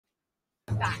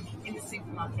back in the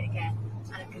supermarket again,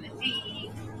 and I'm going to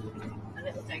leave a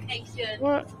little donation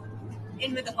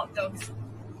in with the hot dogs.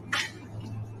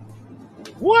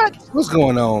 What's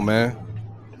going on, man?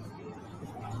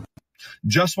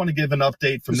 Just want to give an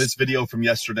update from this video from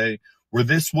yesterday where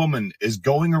this woman is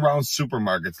going around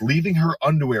supermarkets, leaving her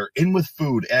underwear in with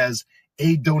food as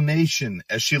a donation,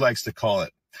 as she likes to call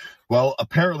it. Well,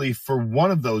 apparently for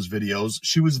one of those videos,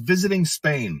 she was visiting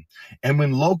Spain. And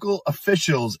when local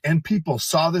officials and people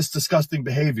saw this disgusting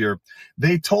behavior,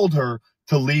 they told her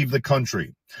to leave the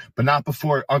country. But not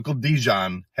before Uncle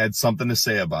Dijon had something to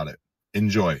say about it.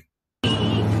 Enjoy. A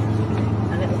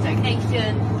little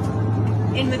donation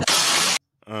in with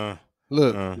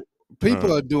Look,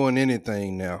 people are doing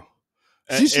anything now.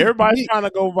 Everybody's trying to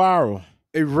go viral.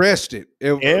 Arrest it.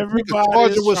 Everybody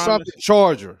charge her with something.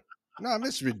 Charge her. No,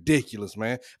 that's ridiculous,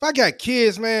 man. If I got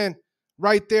kids, man,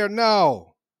 right there,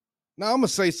 no. Now I'm gonna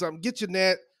say something. Get your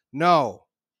net. No.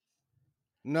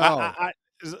 I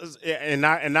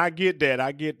get that.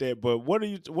 I get that. But what are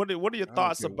your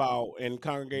thoughts about, in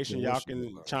congregation, y'all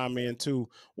can chime in too.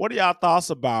 What are y'all thoughts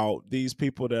about these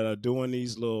people that are doing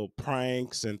these little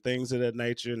pranks and things of that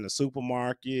nature in the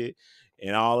supermarket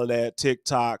and all of that,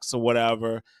 TikToks or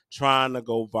whatever, trying to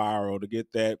go viral to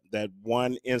get that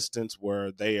one instance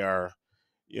where they are,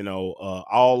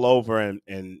 all over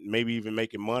and maybe even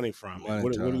making money from it?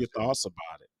 What are your thoughts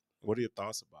about it? What are your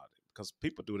thoughts about it? Because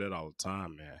people do that all the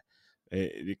time, man.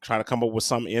 They try to come up with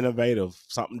something innovative,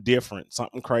 something different,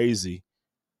 something crazy.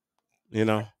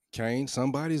 Kane,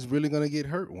 somebody's really gonna get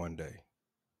hurt one day.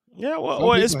 Yeah,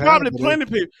 well it's probably plenty of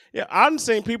people. Yeah, I've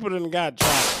seen people that got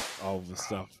dropped over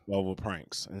stuff, over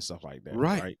pranks and stuff like that.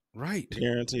 Right.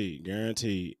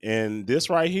 Guaranteed. And this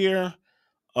right here,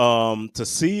 to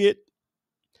see it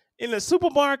in the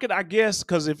supermarket, I guess,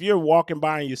 because if you're walking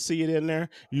by and you see it in there,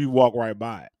 you walk right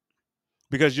by it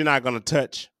because you're not going to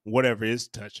touch whatever is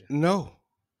touching. No.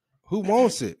 Who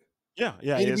wants it? Yeah.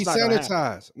 It'll be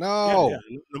sanitized. No.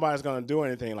 Yeah. Nobody's going to do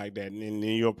anything like that. And then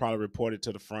you'll probably report it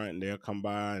to the front and they'll come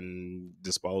by and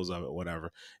dispose of it,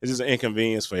 whatever. It's just an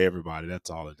inconvenience for everybody. That's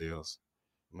all it is.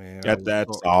 Man.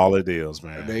 That's all it is,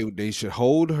 man. They should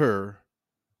hold her,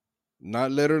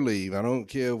 not let her leave. I don't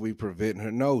care if we prevent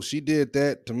her. No, she did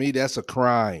that. To me, that's a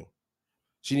crime.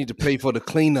 She need to pay for the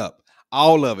cleanup.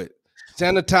 All of it.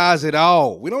 Sanitize it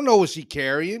all. We don't know what she's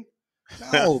carrying.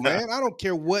 No, man. I don't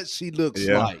care what she looks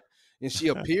like. And she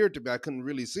appeared to be, I couldn't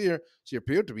really see her. She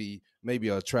appeared to be maybe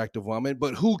an attractive woman,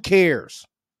 but who cares?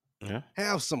 Yeah.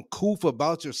 Have some coof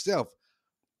about yourself.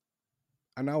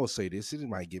 And I will say this, it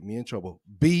might get me in trouble.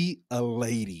 Be a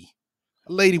lady.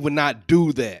 A lady would not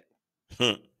do that.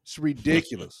 It's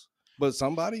ridiculous. But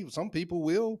some people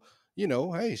will,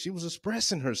 hey, she was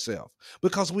expressing herself,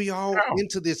 because we all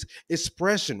into this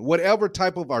expression, whatever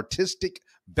type of artistic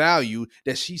value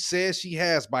that she says she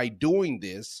has by doing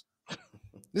this.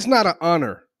 It's not an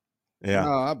honor. Yeah.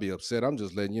 No, I'll be upset. I'm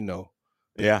just letting you know.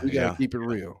 Yeah. We got to keep it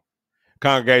real.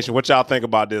 Congregation, what y'all think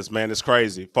about this, man? It's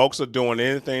crazy. Folks are doing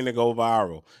anything to go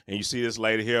viral. And you see this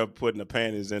lady here putting the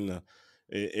panties in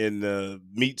the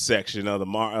meat section of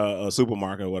the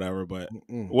supermarket or whatever. But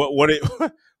what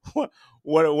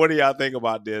do y'all think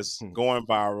about this going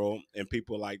viral and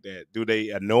people like that? Do they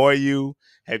annoy you?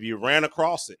 Have you ran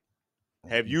across it?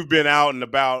 Have you been out and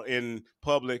about in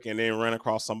public and then ran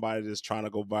across somebody that's trying to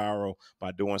go viral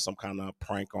by doing some kind of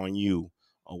prank on you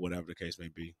or whatever the case may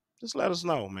be? Just let us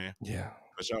know, man. Yeah.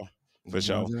 For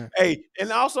sure. Yeah. Hey,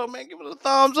 and also, man, give it a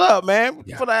thumbs up, man,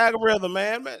 for the algorithm,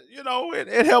 man.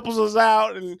 It helps us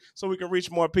out, and so we can reach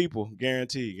more people.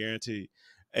 Guaranteed.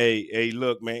 Hey,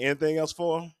 look, man, anything else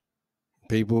for them?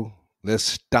 People, let's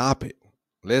stop it.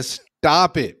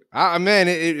 Man,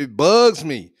 it bugs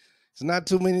me. It's not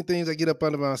too many things that get up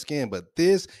under my skin, but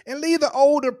this, and leave the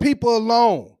older people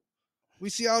alone. We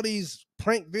see all these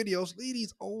prank videos. Leave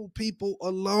these old people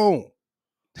alone.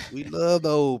 We love the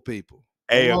old people.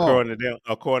 Hey, according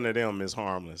to them, it's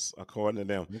harmless. According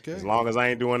to them, as long as I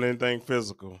ain't doing anything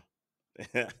physical,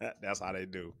 that's how they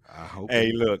do. I hope.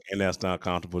 Hey, look, and that's the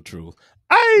uncomfortable truth.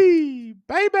 Hey,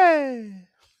 baby,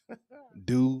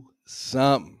 do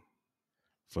something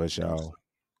for sure.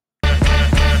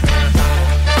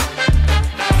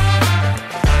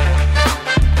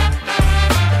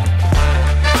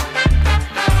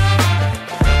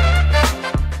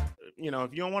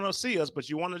 If you don't want to see us, but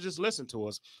you want to just listen to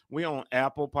us, we on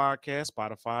Apple Podcasts,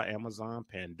 Spotify, Amazon,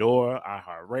 Pandora,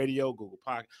 iHeartRadio, Google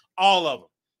Podcast, all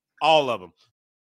of them.